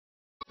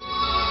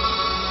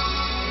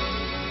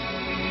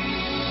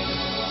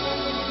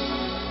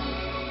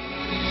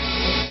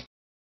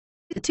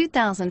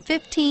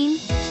2015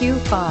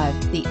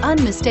 Q5. The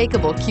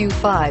unmistakable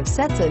Q5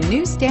 sets a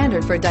new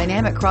standard for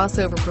dynamic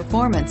crossover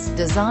performance,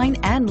 design,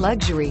 and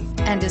luxury,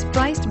 and is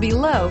priced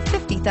below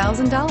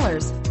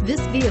 $50,000.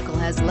 This vehicle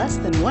has less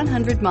than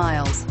 100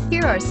 miles.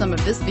 Here are some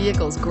of this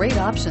vehicle's great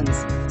options: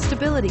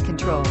 stability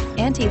control,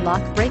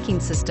 anti-lock braking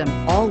system,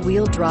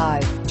 all-wheel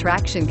drive,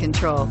 traction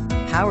control,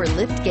 power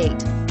lift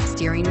gate,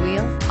 steering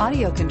wheel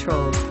audio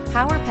controls,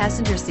 power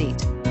passenger seat,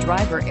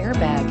 driver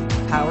airbag,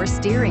 power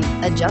steering,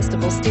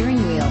 adjustable steering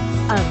wheel.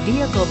 A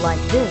vehicle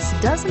like this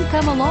doesn't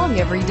come along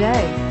every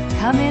day.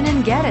 Come in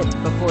and get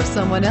it before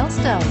someone else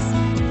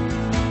does.